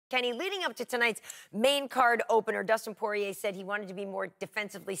Kenny, leading up to tonight's main card opener, Dustin Poirier said he wanted to be more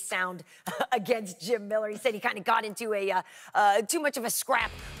defensively sound against Jim Miller. He said he kind of got into a too much of a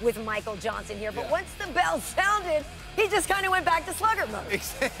scrap with Michael Johnson here. But once the bell sounded, he just kind of went back to slugger mode.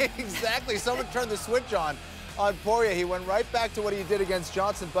 Exactly. Someone turned the switch on Poirier. He went right back to what he did against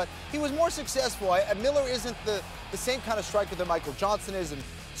Johnson, but he was more successful. Miller isn't the same kind of striker that Michael Johnson is, and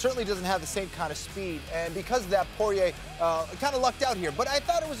certainly doesn't have the same kind of speed. And because of that, Poirier kind of lucked out here. But I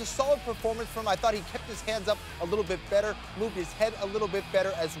thought it was a solid performance from him. I thought he kept his hands up a little bit better, moved his head a little bit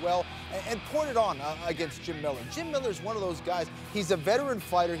better as well, and poured it on against Jim Miller. Jim Miller's one of those guys. He's a veteran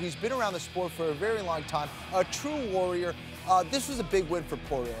fighter. He's been around the sport for a very long time, a true warrior. This was a big win for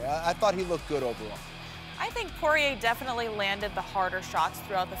Poirier. I thought he looked good overall. I think Poirier definitely landed the harder shots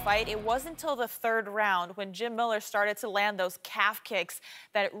throughout the fight. It wasn't until the third round when Jim Miller started to land those calf kicks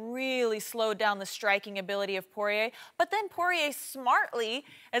that it really slowed down the striking ability of Poirier. But then Poirier smartly,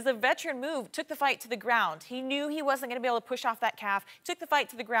 as a veteran move, took the fight to the ground. He knew he wasn't going to be able to push off that calf, took the fight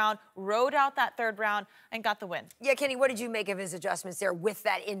to the ground, rode out that third round, and got the win. Yeah, Kenny, what did you make of his adjustments there with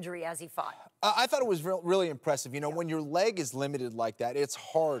that injury as he fought? I thought it was really impressive. You know, when your leg is limited like that, it's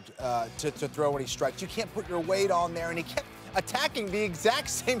hard to throw any strikes. You can't put your weight on there, and he kept attacking the exact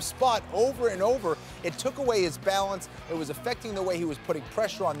same spot over and over. It took away his balance. It was affecting the way he was putting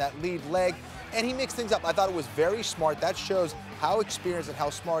pressure on that lead leg, and he mixed things up. I thought it was very smart. That shows how experienced and how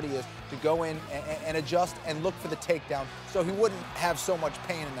smart he is to go in and adjust and look for the takedown so he wouldn't have so much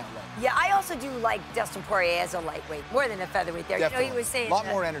pain in that leg. Yeah, I also do like Dustin Poirier as a lightweight, more than a featherweight there. Definitely. You know, he was saying a lot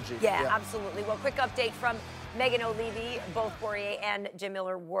more energy. Yeah, absolutely. Well, quick update from Megan O'Leary. Both Poirier and Jim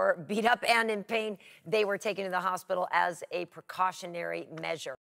Miller were beat up and in pain. They were taken to the hospital as a precautionary measure.